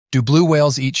Do blue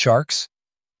whales eat sharks?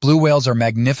 Blue whales are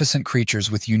magnificent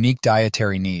creatures with unique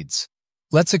dietary needs.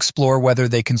 Let's explore whether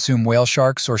they consume whale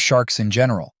sharks or sharks in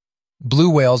general. Blue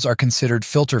whales are considered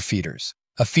filter feeders,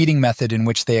 a feeding method in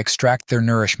which they extract their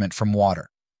nourishment from water.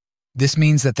 This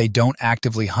means that they don't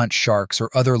actively hunt sharks or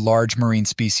other large marine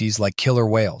species like killer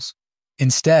whales.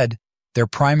 Instead, their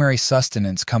primary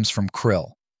sustenance comes from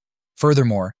krill.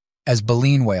 Furthermore, as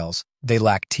baleen whales, they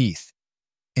lack teeth.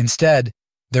 Instead,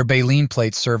 their baleen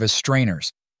plates serve as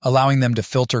strainers, allowing them to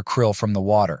filter krill from the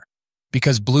water.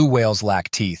 Because blue whales lack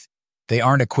teeth, they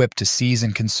aren't equipped to seize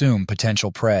and consume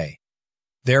potential prey.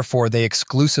 Therefore, they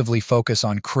exclusively focus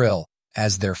on krill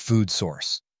as their food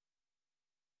source.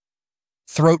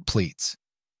 Throat pleats.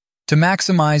 To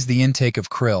maximize the intake of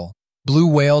krill, blue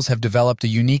whales have developed a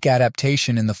unique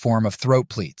adaptation in the form of throat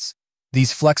pleats.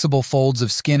 These flexible folds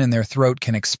of skin in their throat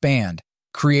can expand,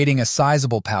 creating a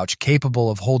sizable pouch capable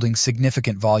of holding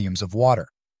significant volumes of water.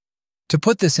 To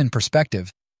put this in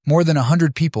perspective, more than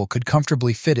 100 people could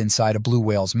comfortably fit inside a blue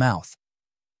whale's mouth.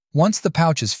 Once the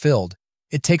pouch is filled,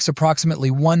 it takes approximately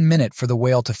 1 minute for the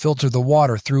whale to filter the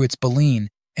water through its baleen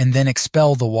and then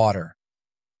expel the water.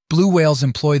 Blue whales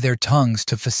employ their tongues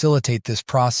to facilitate this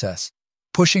process,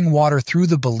 pushing water through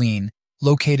the baleen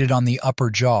located on the upper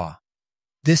jaw.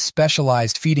 This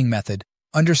specialized feeding method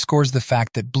underscores the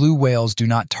fact that blue whales do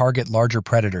not target larger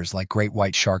predators like great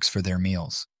white sharks for their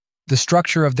meals. The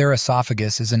structure of their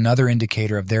esophagus is another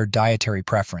indicator of their dietary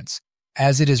preference,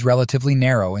 as it is relatively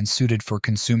narrow and suited for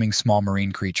consuming small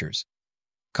marine creatures.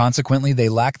 Consequently, they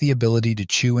lack the ability to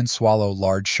chew and swallow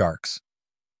large sharks.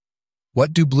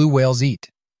 What do blue whales eat?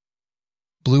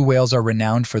 Blue whales are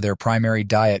renowned for their primary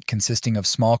diet consisting of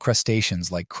small crustaceans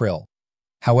like krill.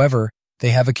 However,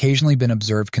 they have occasionally been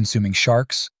observed consuming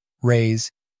sharks, rays,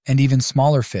 and even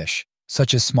smaller fish,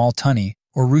 such as small tunny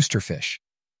or roosterfish.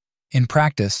 In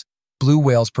practice, blue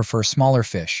whales prefer smaller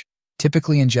fish,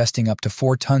 typically ingesting up to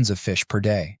 4 tons of fish per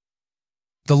day.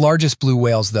 The largest blue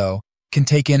whales, though, can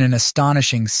take in an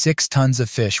astonishing 6 tons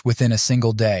of fish within a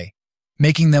single day,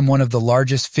 making them one of the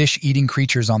largest fish-eating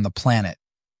creatures on the planet.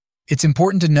 It's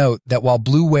important to note that while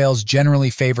blue whales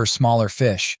generally favor smaller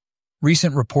fish,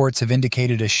 recent reports have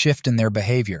indicated a shift in their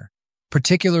behavior,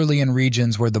 particularly in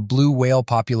regions where the blue whale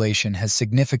population has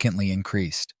significantly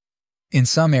increased. In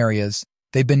some areas,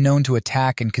 they've been known to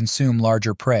attack and consume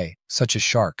larger prey, such as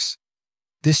sharks.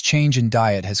 This change in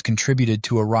diet has contributed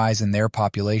to a rise in their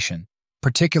population,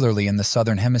 particularly in the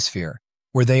southern hemisphere,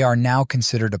 where they are now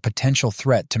considered a potential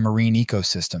threat to marine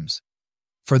ecosystems.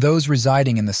 For those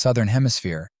residing in the southern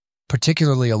hemisphere,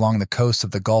 particularly along the coasts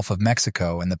of the Gulf of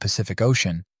Mexico and the Pacific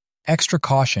Ocean, extra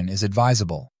caution is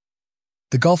advisable.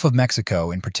 The Gulf of Mexico,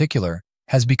 in particular,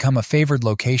 has become a favored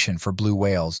location for blue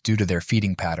whales due to their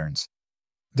feeding patterns.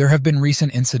 There have been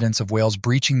recent incidents of whales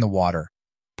breaching the water,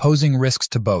 posing risks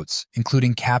to boats,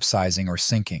 including capsizing or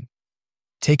sinking.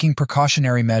 Taking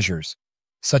precautionary measures,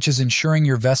 such as ensuring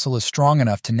your vessel is strong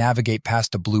enough to navigate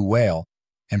past a blue whale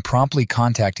and promptly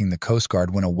contacting the Coast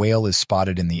Guard when a whale is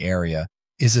spotted in the area,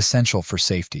 is essential for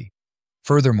safety.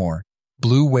 Furthermore,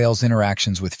 blue whales'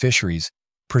 interactions with fisheries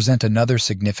present another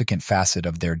significant facet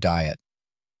of their diet.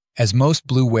 As most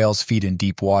blue whales feed in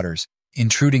deep waters,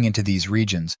 intruding into these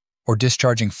regions or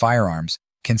discharging firearms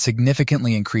can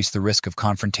significantly increase the risk of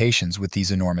confrontations with these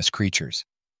enormous creatures.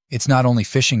 It's not only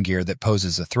fishing gear that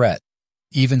poses a threat.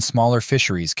 Even smaller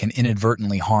fisheries can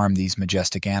inadvertently harm these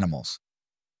majestic animals.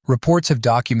 Reports have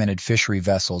documented fishery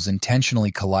vessels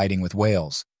intentionally colliding with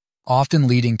whales, often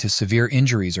leading to severe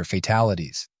injuries or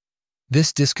fatalities.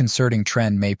 This disconcerting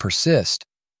trend may persist,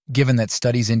 given that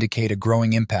studies indicate a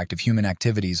growing impact of human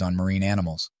activities on marine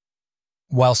animals.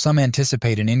 While some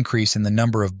anticipate an increase in the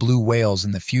number of blue whales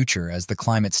in the future as the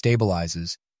climate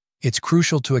stabilizes, it's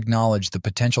crucial to acknowledge the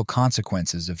potential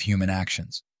consequences of human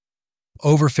actions.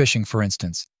 Overfishing, for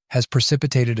instance, has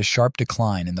precipitated a sharp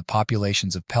decline in the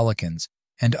populations of pelicans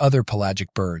and other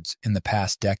pelagic birds in the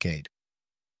past decade.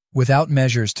 Without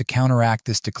measures to counteract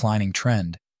this declining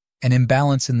trend, an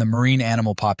imbalance in the marine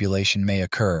animal population may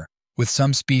occur, with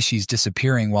some species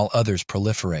disappearing while others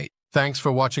proliferate. Thanks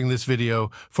for watching this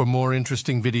video. For more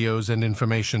interesting videos and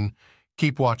information,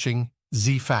 keep watching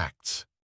Z Facts.